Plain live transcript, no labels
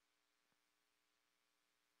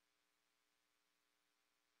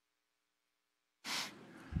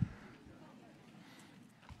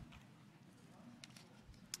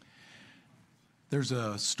There's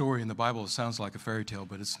a story in the Bible that sounds like a fairy tale,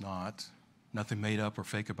 but it's not. Nothing made up or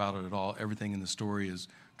fake about it at all. Everything in the story is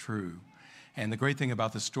true. And the great thing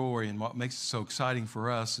about the story and what makes it so exciting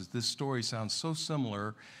for us is this story sounds so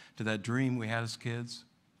similar to that dream we had as kids.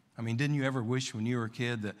 I mean, didn't you ever wish when you were a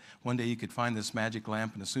kid that one day you could find this magic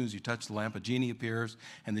lamp, and as soon as you touch the lamp, a genie appears,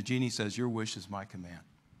 and the genie says, "Your wish is my command.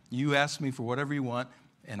 You ask me for whatever you want,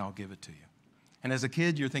 and I'll give it to you." And as a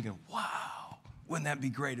kid, you're thinking, wow, wouldn't that be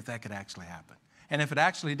great if that could actually happen? And if it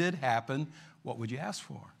actually did happen, what would you ask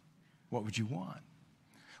for? What would you want?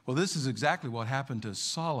 Well, this is exactly what happened to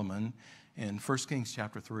Solomon in 1 Kings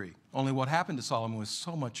chapter 3. Only what happened to Solomon was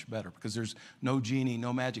so much better because there's no genie,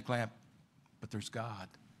 no magic lamp, but there's God.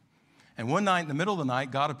 And one night, in the middle of the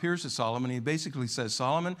night, God appears to Solomon. And he basically says,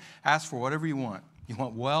 Solomon, ask for whatever you want. You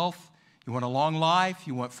want wealth? You want a long life?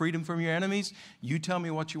 You want freedom from your enemies? You tell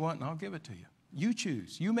me what you want, and I'll give it to you. You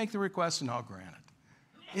choose. You make the request, and I'll grant it.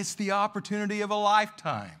 It's the opportunity of a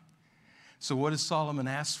lifetime. So what does Solomon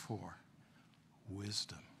ask for?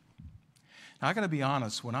 Wisdom. Now, I got to be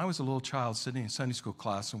honest. When I was a little child sitting in Sunday school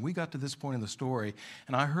class, and we got to this point in the story,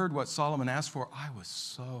 and I heard what Solomon asked for, I was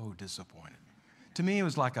so disappointed. To me, it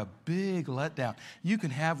was like a big letdown. You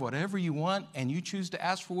can have whatever you want, and you choose to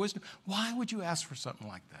ask for wisdom. Why would you ask for something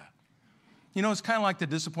like that? You know, it's kind of like the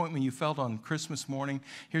disappointment you felt on Christmas morning.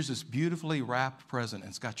 Here's this beautifully wrapped present, and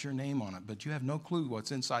it's got your name on it, but you have no clue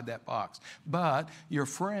what's inside that box. But your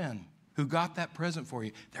friend who got that present for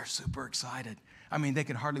you, they're super excited. I mean, they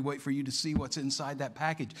can hardly wait for you to see what's inside that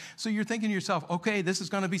package. So you're thinking to yourself, okay, this is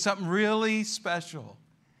going to be something really special.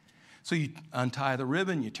 So you untie the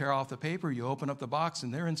ribbon, you tear off the paper, you open up the box,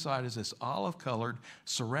 and there inside is this olive-colored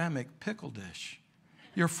ceramic pickle dish.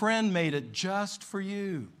 Your friend made it just for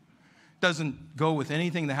you. Doesn't go with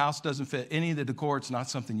anything in the house, doesn't fit any of the decor. It's not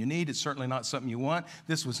something you need. It's certainly not something you want.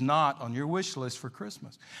 This was not on your wish list for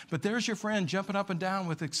Christmas. But there's your friend jumping up and down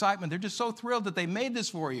with excitement. They're just so thrilled that they made this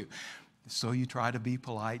for you. So you try to be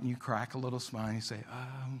polite and you crack a little smile and you say,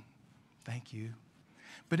 thank you.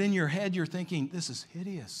 But in your head, you're thinking, this is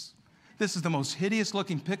hideous. This is the most hideous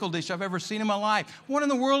looking pickle dish I've ever seen in my life. What in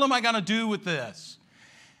the world am I going to do with this?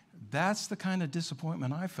 That's the kind of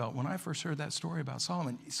disappointment I felt when I first heard that story about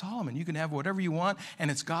Solomon. Solomon, you can have whatever you want,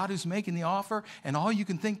 and it's God who's making the offer, and all you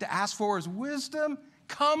can think to ask for is wisdom?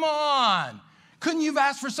 Come on. Couldn't you have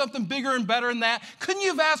asked for something bigger and better than that? Couldn't you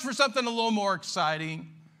have asked for something a little more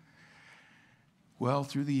exciting? Well,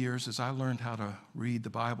 through the years, as I learned how to read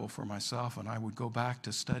the Bible for myself, and I would go back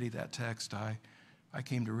to study that text, I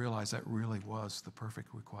came to realize that really was the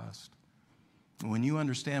perfect request. When you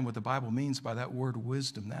understand what the Bible means by that word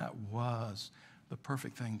wisdom, that was the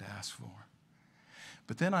perfect thing to ask for.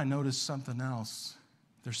 But then I noticed something else.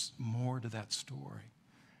 There's more to that story.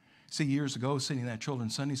 See, years ago, sitting in that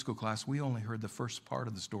children's Sunday school class, we only heard the first part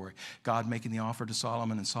of the story. God making the offer to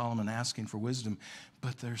Solomon and Solomon asking for wisdom.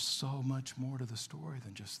 But there's so much more to the story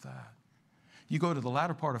than just that. You go to the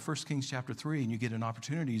latter part of 1 Kings chapter 3 and you get an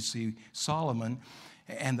opportunity to see Solomon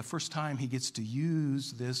and the first time he gets to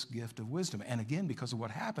use this gift of wisdom. And again, because of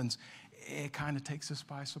what happens, it kind of takes us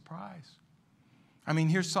by surprise. I mean,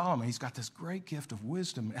 here's Solomon. He's got this great gift of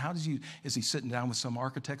wisdom. Is he sitting down with some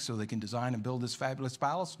architect so they can design and build this fabulous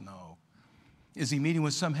palace? No. Is he meeting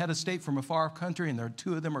with some head of state from a far country and the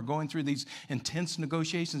two of them are going through these intense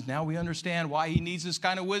negotiations? Now we understand why he needs this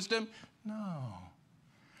kind of wisdom?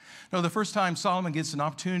 No, the first time Solomon gets an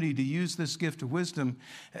opportunity to use this gift of wisdom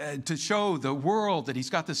to show the world that he's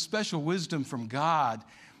got this special wisdom from God,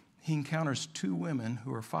 he encounters two women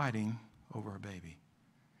who are fighting over a baby.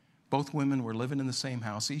 Both women were living in the same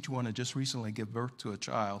house. Each one had just recently given birth to a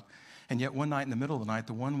child. And yet one night in the middle of the night,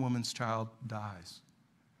 the one woman's child dies.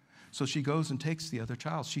 So she goes and takes the other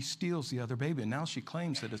child. She steals the other baby, and now she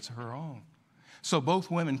claims that it's her own. So both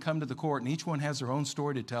women come to the court, and each one has their own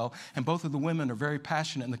story to tell, and both of the women are very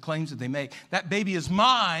passionate in the claims that they make. That baby is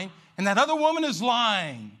mine, and that other woman is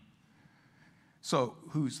lying. So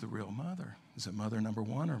who's the real mother? Is it mother number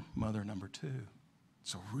one or mother number two?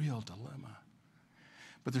 It's a real dilemma.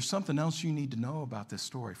 But there's something else you need to know about this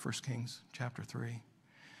story, 1 Kings chapter 3.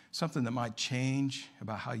 Something that might change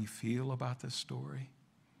about how you feel about this story.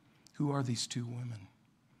 Who are these two women?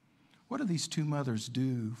 What do these two mothers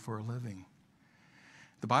do for a living?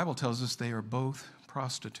 The Bible tells us they are both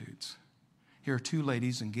prostitutes. Here are two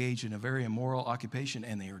ladies engaged in a very immoral occupation,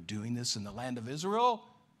 and they are doing this in the land of Israel.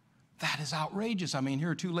 That is outrageous. I mean,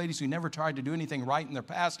 here are two ladies who never tried to do anything right in their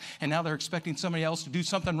past, and now they're expecting somebody else to do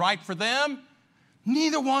something right for them.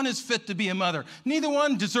 Neither one is fit to be a mother. Neither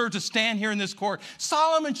one deserves to stand here in this court.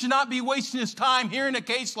 Solomon should not be wasting his time hearing a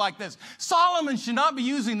case like this. Solomon should not be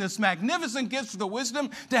using this magnificent gift of the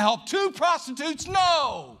wisdom to help two prostitutes.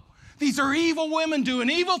 No! These are evil women doing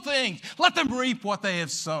evil things. Let them reap what they have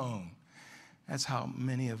sown. That's how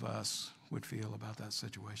many of us would feel about that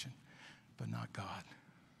situation, but not God.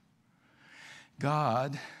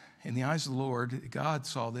 God, in the eyes of the Lord, God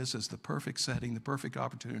saw this as the perfect setting, the perfect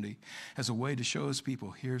opportunity, as a way to show his people,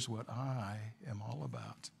 here's what I am all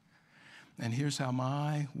about. And here's how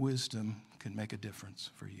my wisdom can make a difference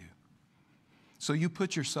for you. So you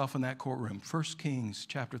put yourself in that courtroom, 1 Kings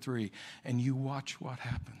chapter 3, and you watch what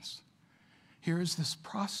happens. Here is this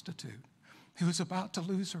prostitute who is about to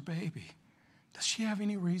lose her baby. Does she have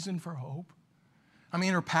any reason for hope? I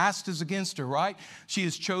mean, her past is against her, right? She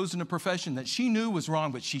has chosen a profession that she knew was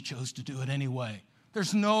wrong, but she chose to do it anyway.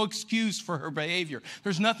 There's no excuse for her behavior.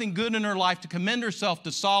 There's nothing good in her life to commend herself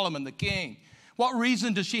to Solomon, the king. What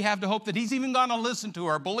reason does she have to hope that he's even going to listen to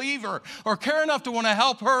her, believe her, or care enough to want to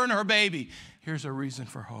help her and her baby? Here's a reason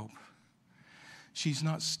for hope. She's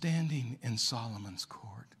not standing in Solomon's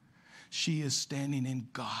court. She is standing in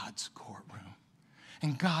God's courtroom.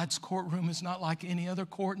 And God's courtroom is not like any other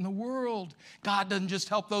court in the world. God doesn't just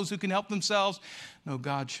help those who can help themselves. No,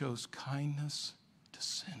 God shows kindness to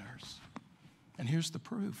sinners. And here's the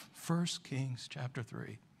proof. 1 Kings chapter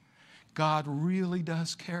 3. God really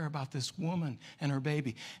does care about this woman and her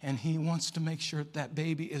baby, and he wants to make sure that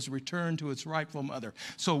baby is returned to its rightful mother.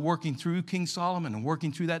 So working through King Solomon and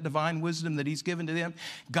working through that divine wisdom that he's given to them,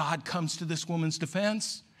 God comes to this woman's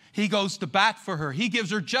defense. He goes to bat for her. He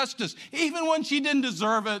gives her justice, even when she didn't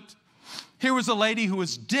deserve it. Here was a lady who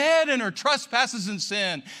was dead in her trespasses and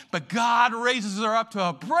sin, but God raises her up to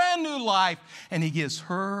a brand new life, and he gives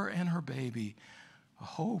her and her baby a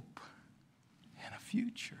hope and a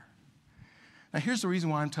future. Now, here's the reason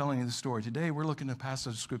why I'm telling you this story. Today, we're looking at a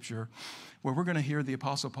passage of Scripture where we're going to hear the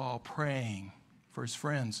Apostle Paul praying for his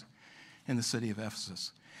friends in the city of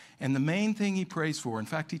Ephesus. And the main thing he prays for, in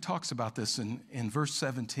fact, he talks about this in verse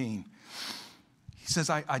 17. He says,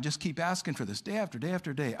 I just keep asking for this day after day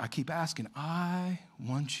after day. I keep asking, I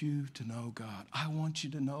want you to know God. I want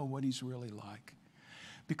you to know what he's really like.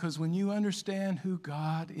 Because when you understand who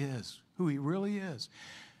God is, who he really is,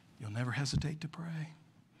 you'll never hesitate to pray.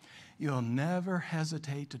 You'll never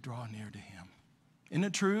hesitate to draw near to him. Isn't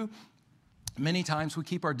it true? Many times we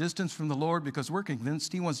keep our distance from the Lord because we're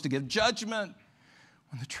convinced he wants to give judgment,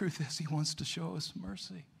 when the truth is he wants to show us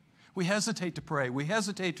mercy. We hesitate to pray. We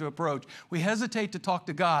hesitate to approach. We hesitate to talk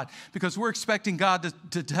to God because we're expecting God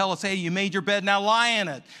to tell us, hey, you made your bed, now lie in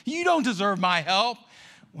it. You don't deserve my help.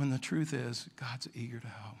 When the truth is, God's eager to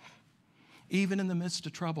help. Even in the midst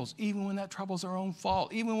of troubles, even when that trouble's our own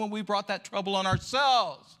fault, even when we brought that trouble on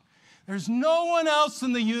ourselves, there's no one else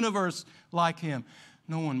in the universe like him.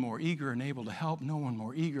 No one more eager and able to help. No one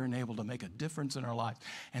more eager and able to make a difference in our life.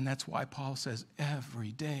 And that's why Paul says,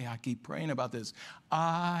 every day I keep praying about this.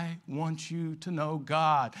 I want you to know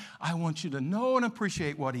God. I want you to know and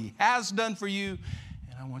appreciate what he has done for you.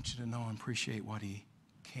 And I want you to know and appreciate what he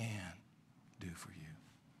can do for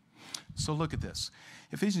you. So look at this.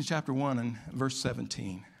 Ephesians chapter 1 and verse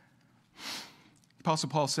 17. Apostle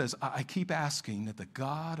Paul says, I keep asking that the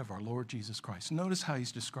God of our Lord Jesus Christ. Notice how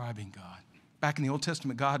he's describing God. Back in the Old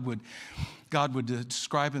Testament, God would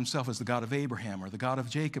describe himself as the God of Abraham or the God of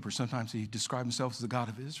Jacob, or sometimes he described himself as the God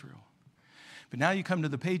of Israel. But now you come to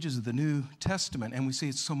the pages of the New Testament, and we see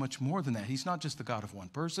it's so much more than that. He's not just the God of one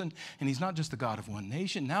person, and he's not just the God of one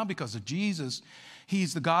nation. Now, because of Jesus,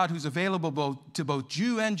 he's the God who's available to both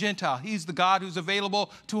Jew and Gentile. He's the God who's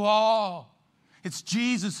available to all. It's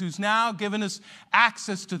Jesus who's now given us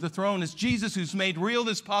access to the throne. It's Jesus who's made real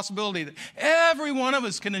this possibility that every one of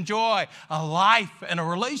us can enjoy a life and a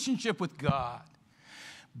relationship with God.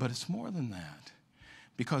 But it's more than that.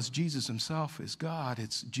 Because Jesus himself is God,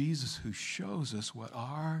 it's Jesus who shows us what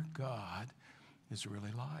our God is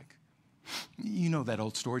really like. You know that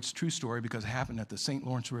old story. It's a true story because it happened at the St.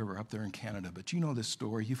 Lawrence River up there in Canada. But you know this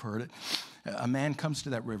story. You've heard it. A man comes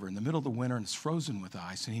to that river in the middle of the winter and it's frozen with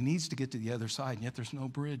ice. And he needs to get to the other side, and yet there's no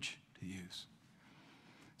bridge to use.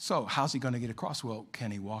 So how's he going to get across? Well,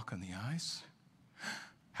 can he walk on the ice?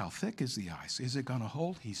 How thick is the ice? Is it going to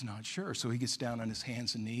hold? He's not sure. So he gets down on his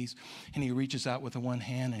hands and knees, and he reaches out with the one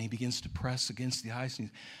hand, and he begins to press against the ice.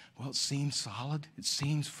 And well, it seems solid. It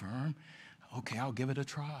seems firm. Okay, I'll give it a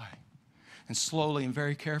try. And slowly and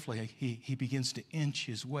very carefully, he begins to inch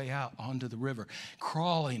his way out onto the river,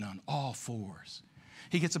 crawling on all fours.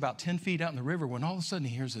 He gets about 10 feet out in the river when all of a sudden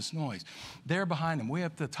he hears this noise. There behind him, way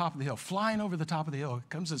up the top of the hill, flying over the top of the hill,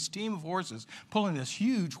 comes this team of horses pulling this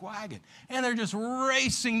huge wagon. And they're just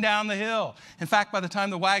racing down the hill. In fact, by the time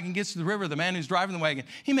the wagon gets to the river, the man who's driving the wagon,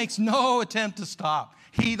 he makes no attempt to stop.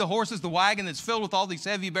 He, the horses, the wagon that's filled with all these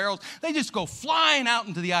heavy barrels, they just go flying out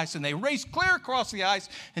into the ice, and they race clear across the ice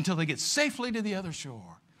until they get safely to the other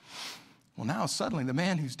shore. Well, now suddenly the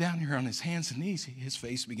man who's down here on his hands and knees, his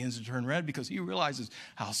face begins to turn red because he realizes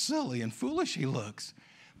how silly and foolish he looks.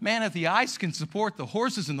 Man, if the ice can support the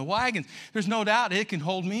horses and the wagons, there's no doubt it can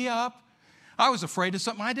hold me up. I was afraid of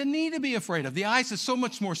something I didn't need to be afraid of. The ice is so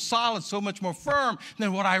much more solid, so much more firm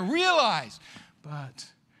than what I realized. But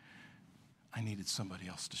I needed somebody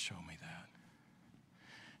else to show me that.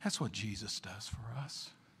 That's what Jesus does for us.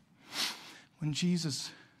 When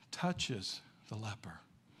Jesus touches the leper,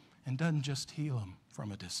 and doesn't just heal him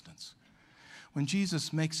from a distance. When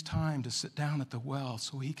Jesus makes time to sit down at the well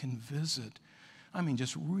so he can visit,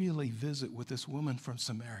 just really visit with this woman from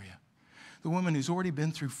Samaria. The woman who's already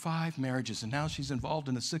been through 5 marriages, and now she's involved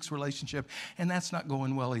in a 6th relationship, and that's not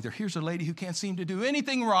going well either. Here's a lady who can't seem to do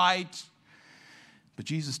anything right. But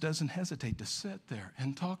Jesus doesn't hesitate to sit there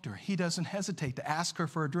and talk to her. He doesn't hesitate to ask her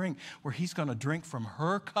for a drink where he's going to drink from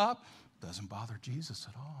her cup. Doesn't bother Jesus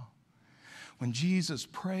at all. When Jesus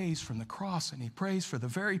prays from the cross, and he prays for the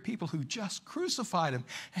very people who just crucified him,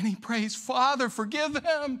 and he prays, Father, forgive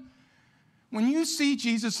them. When you see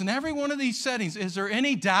Jesus in every one of these settings, is there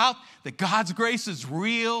any doubt that God's grace is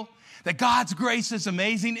real? That God's grace is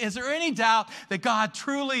amazing? Is there any doubt that God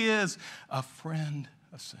truly is a friend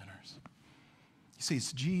of sinners? You see,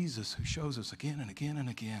 it's Jesus who shows us again and again and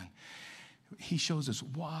again. He shows us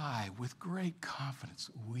why, with great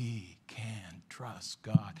confidence, we can trust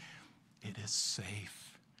God. It is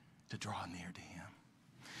safe to draw near to him.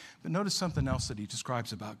 But notice something else that he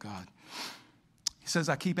describes about God. He says,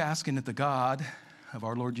 I keep asking that the God of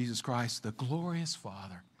our Lord Jesus Christ, the glorious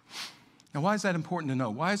Father. Now, why is that important to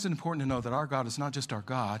know? Why is it important to know that our God is not just our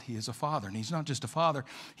God, he is a Father. And he's not just a Father,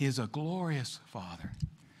 he is a glorious Father.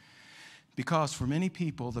 Because for many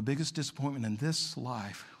people, the biggest disappointment in this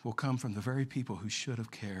life will come from the very people who should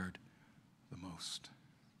have cared the most.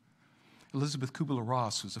 Elizabeth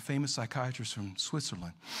Kubler-Ross was a famous psychiatrist from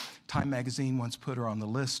Switzerland. Time magazine once put her on the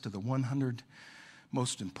list of the 100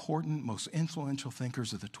 most important, most influential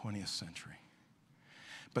thinkers of the 20th century.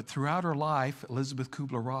 But throughout her life, Elizabeth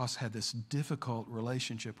Kubler-Ross had this difficult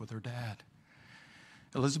relationship with her dad.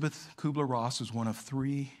 Elizabeth Kubler-Ross was one of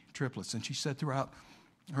 3 triplets, and she said throughout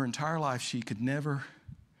her entire life she could never,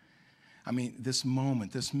 this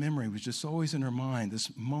moment, this memory was just always in her mind,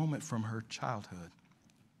 this moment from her childhood.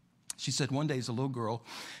 She said one day as a little girl,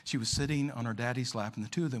 she was sitting on her daddy's lap, and the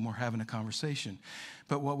two of them were having a conversation.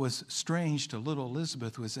 But what was strange to little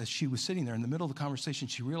Elizabeth was as she was sitting there in the middle of the conversation,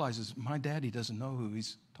 she realizes, my daddy doesn't know who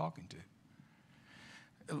he's talking to.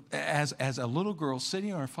 As a little girl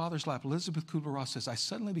sitting on her father's lap, Elizabeth Kubler-Ross says, I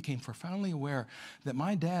suddenly became profoundly aware that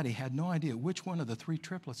my daddy had no idea which one of the 3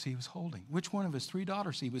 triplets he was holding, which one of his 3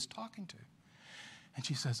 daughters he was talking to. And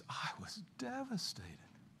she says, I was devastated.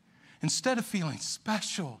 Instead of feeling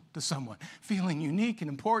special to someone, feeling unique and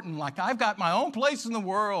important, like I've got my own place in the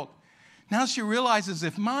world, now she realizes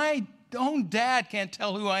if my own dad can't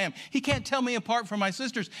tell who I am, he can't tell me apart from my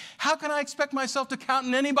sisters, how can I expect myself to count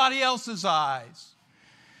in anybody else's eyes?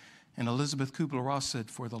 And Elizabeth Kubler-Ross said,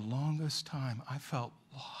 for the longest time, I felt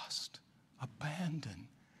lost, abandoned,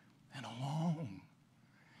 and alone.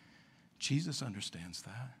 Jesus understands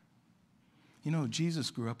that. You know,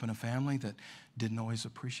 Jesus grew up in a family that didn't always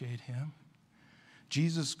appreciate him.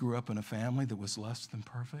 Jesus grew up in a family that was less than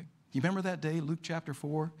perfect. You remember that day, Luke chapter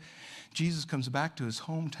 4? Jesus comes back to his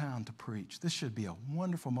hometown to preach. This should be a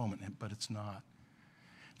wonderful moment, but it's not.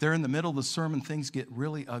 There in the middle of the sermon, things get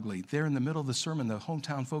really ugly. There in the middle of the sermon, the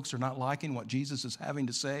hometown folks are not liking what Jesus is having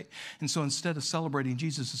to say. And so instead of celebrating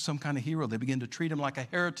Jesus as some kind of hero, they begin to treat him like a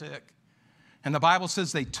heretic. And the Bible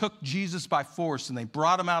says they took Jesus by force and they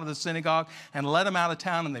brought him out of the synagogue and led him out of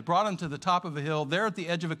town, and they brought him to the top of a hill there at the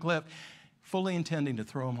edge of a cliff, fully intending to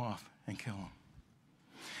throw him off and kill him.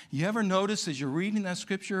 You ever notice as you're reading that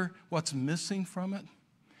scripture what's missing from it?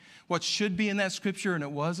 What should be in that scripture and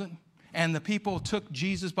it wasn't? And the people took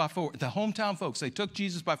Jesus by force, the hometown folks, they took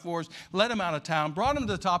Jesus by force, led him out of town, brought him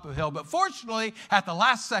to the top of a hill. But fortunately, at the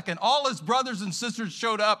last second, all his brothers and sisters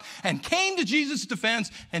showed up and came to Jesus'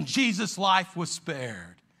 defense, and Jesus' life was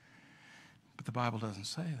spared. But the Bible doesn't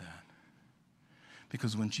say that.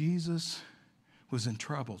 Because when Jesus was in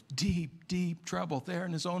trouble, deep, deep trouble there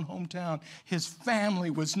in his own hometown, his family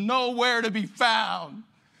was nowhere to be found.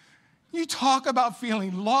 You talk about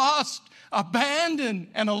feeling lost, abandoned,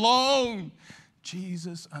 and alone.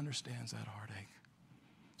 Jesus understands that heartache.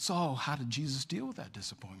 So how did Jesus deal with that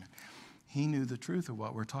disappointment? He knew the truth of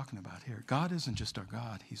what we're talking about here. God isn't just our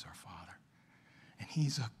God, he's our Father. And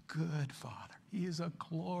he's a good Father. He is a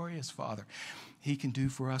glorious Father. He can do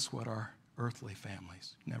for us what our earthly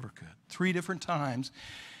families never could. 3 different times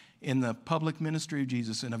in the public ministry of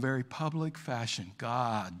Jesus, in a very public fashion,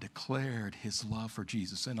 God declared his love for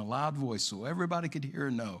Jesus in a loud voice so everybody could hear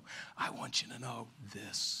and know. I want you to know,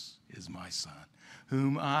 this is my Son,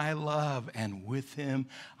 whom I love, and with him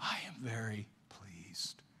I am very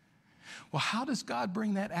pleased. Well, how does God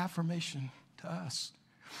bring that affirmation to us?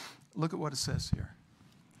 Look at what it says here.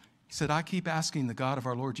 He said, I keep asking the God of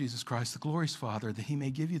our Lord Jesus Christ, the glorious Father, that he may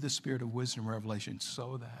give you the spirit of wisdom and revelation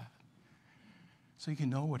so you can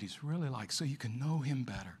know what he's really like, so you can know him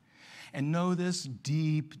better. And know this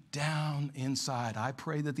deep down inside. I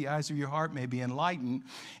pray that the eyes of your heart may be enlightened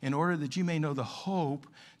in order that you may know the hope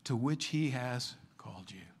to which he has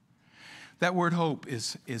called you. That word hope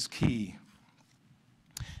is key.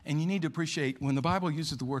 And you need to appreciate when the Bible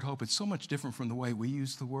uses the word hope, it's so much different from the way we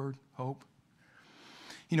use the word hope.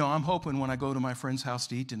 You know, I'm hoping when I go to my friend's house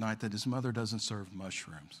to eat tonight that his mother doesn't serve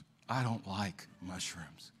mushrooms. I don't like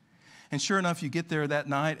mushrooms. And sure enough, you get there that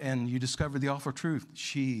night and you discover the awful truth.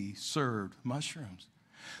 She served mushrooms.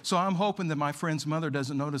 So I'm hoping that my friend's mother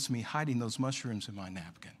doesn't notice me hiding those mushrooms in my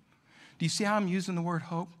napkin. Do you see how I'm using the word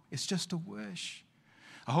hope? It's just a wish.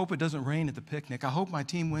 I hope it doesn't rain at the picnic. I hope my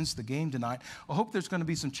team wins the game tonight. I hope there's going to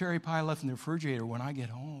be some cherry pie left in the refrigerator when I get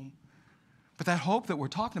home. But that hope that we're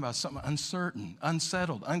talking about is something uncertain,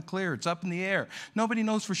 unsettled, unclear. It's up in the air. Nobody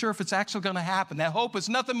knows for sure if it's actually going to happen. That hope is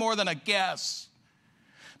nothing more than a guess.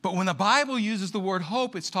 But when the Bible uses the word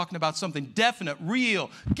hope, it's talking about something definite,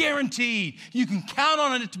 real, guaranteed. You can count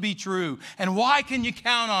on it to be true. And why can you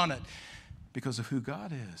count on it? Because of who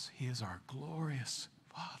God is. He is our glorious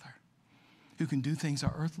Father who can do things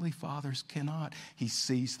our earthly fathers cannot. He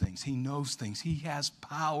sees things. He knows things. He has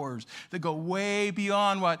powers that go way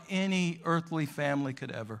beyond what any earthly family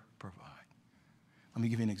could ever provide. Let me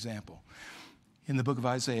give you an example. In the book of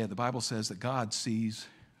Isaiah, the Bible says that God sees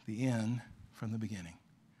the end from the beginning.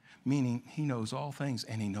 Meaning he knows all things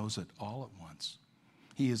and he knows it all at once.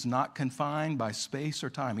 He is not confined by space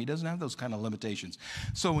or time. He doesn't have those kind of limitations.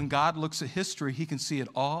 So when God looks at history, he can see it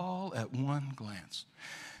all at one glance.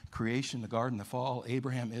 Creation, the garden, the fall,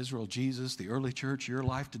 Abraham, Israel, Jesus, the early church, your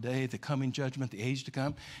life today, the coming judgment, the age to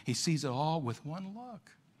come. He sees it all with one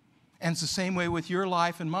look. And it's the same way with your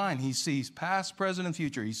life and mine. He sees past, present, and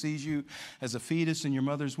future. He sees you as a fetus in your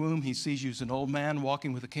mother's womb. He sees you as an old man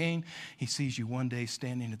walking with a cane. He sees you one day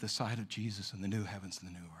standing at the side of Jesus in the new heavens and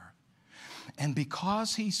the new earth. And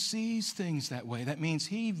because he sees things that way, that means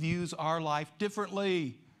he views our life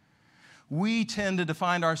differently. We tend to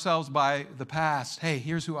define ourselves by the past. Hey,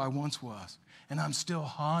 here's who I once was. And I'm still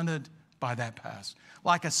haunted by that past.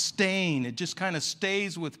 Like a stain, it just kind of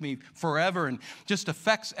stays with me forever and just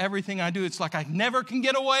affects everything I do. It's like I never can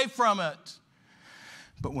get away from it.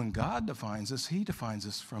 But when God defines us, he defines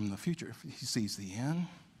us from the future. He sees the end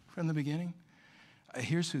from the beginning.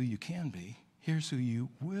 Here's who you can be. Here's who you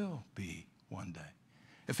will be one day.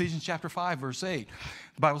 Ephesians chapter 5, verse 8.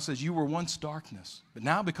 The Bible says, you were once darkness, but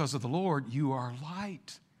now because of the Lord, you are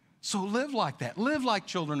light. So live like that. Live like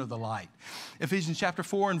children of the light. Ephesians chapter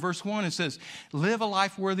 4 and verse 1, it says, live a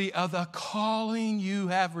life worthy of the calling you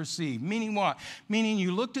have received. Meaning what? Meaning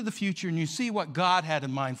you look to the future and you see what God had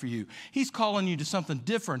in mind for you. He's calling you to something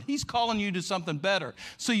different. He's calling you to something better.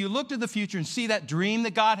 So you look to the future and see that dream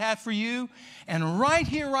that God had for you. And right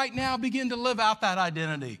here, right now, begin to live out that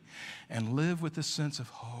identity. And live with a sense of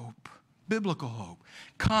hope, biblical hope,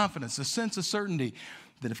 confidence, a sense of certainty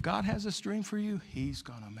that if God has this dream for you, he's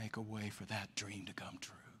going to make a way for that dream to come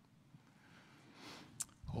true.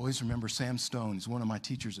 Always remember Sam Stone. He's one of my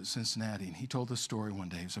teachers at Cincinnati, and he told this story one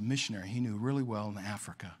day. He was a missionary he knew really well in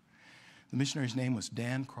Africa. The missionary's name was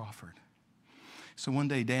Dan Crawford. So one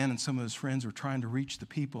day, Dan and some of his friends were trying to reach the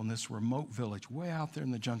people in this remote village way out there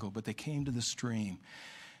in the jungle, but they came to the stream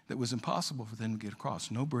that was impossible for them to get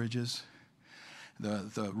across. No bridges.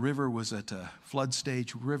 The river was at a flood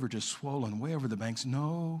stage, river just swollen way over the banks.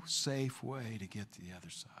 No safe way to get to the other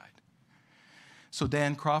side. So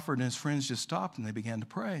Dan Crawford and his friends just stopped and they began to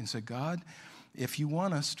pray and said, God, if you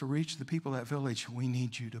want us to reach the people of that village, we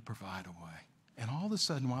need you to provide a way. And all of a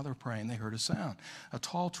sudden, while they're praying, they heard a sound. A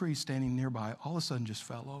tall tree standing nearby all of a sudden just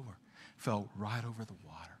fell right over the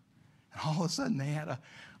water. And all of a sudden, they had a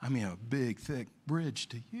big, thick bridge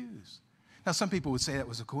to use. Now, some people would say that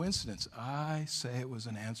was a coincidence. I say it was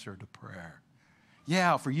an answer to prayer.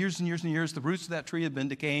 Yeah, for years and years and years, the roots of that tree had been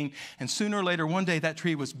decaying, and sooner or later, one day, that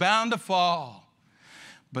tree was bound to fall.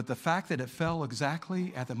 But the fact that it fell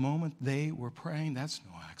exactly at the moment they were praying, that's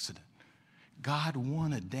no accident. God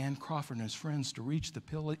wanted Dan Crawford and his friends to reach the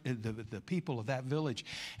people of that village.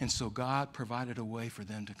 And so God provided a way for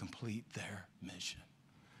them to complete their mission.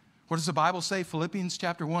 What does the Bible say? Philippians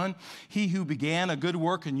chapter 1, he who began a good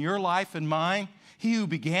work in your life and mine, he who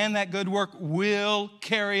began that good work will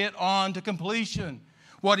carry it on to completion.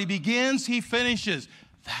 What he begins, he finishes.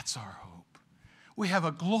 That's our hope. We have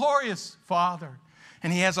a glorious Father,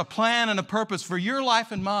 and he has a plan and a purpose for your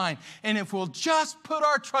life and mine. And if we'll just put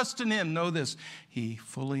our trust in him, know this, he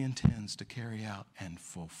fully intends to carry out and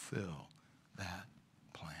fulfill that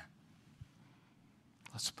plan.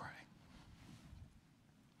 Let's pray.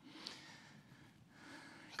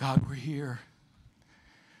 God, we're here.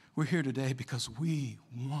 We're here today because we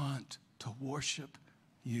want to worship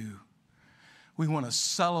you. We want to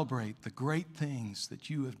celebrate the great things that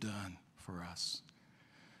you have done for us.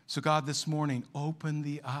 So God, this morning, open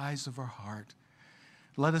the eyes of our heart.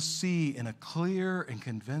 Let us see in a clear and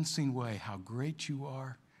convincing way how great you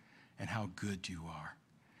are and how good you are.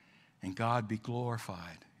 And God, be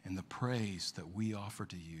glorified in the praise that we offer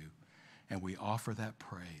to you. And we offer that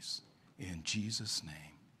praise in Jesus' name.